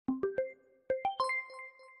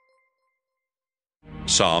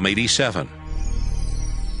Psalm 87.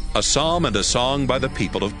 A psalm and a song by the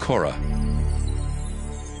people of Korah.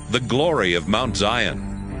 The glory of Mount Zion.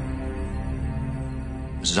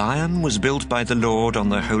 Zion was built by the Lord on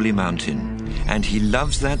the holy mountain, and he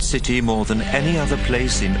loves that city more than any other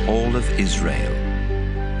place in all of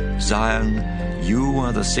Israel. Zion, you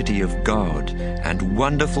are the city of God, and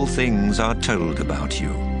wonderful things are told about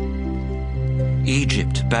you.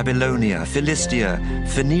 Egypt, Babylonia, Philistia,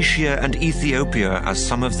 Phoenicia, and Ethiopia are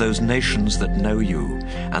some of those nations that know you,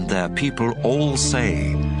 and their people all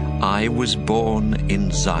say, I was born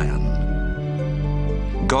in Zion.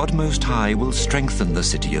 God Most High will strengthen the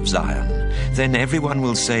city of Zion. Then everyone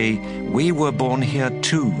will say, we were born here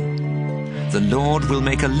too. The Lord will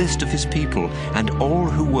make a list of his people, and all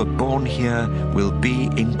who were born here will be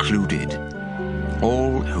included.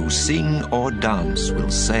 All who sing or dance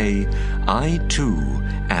will say, I too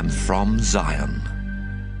am from Zion.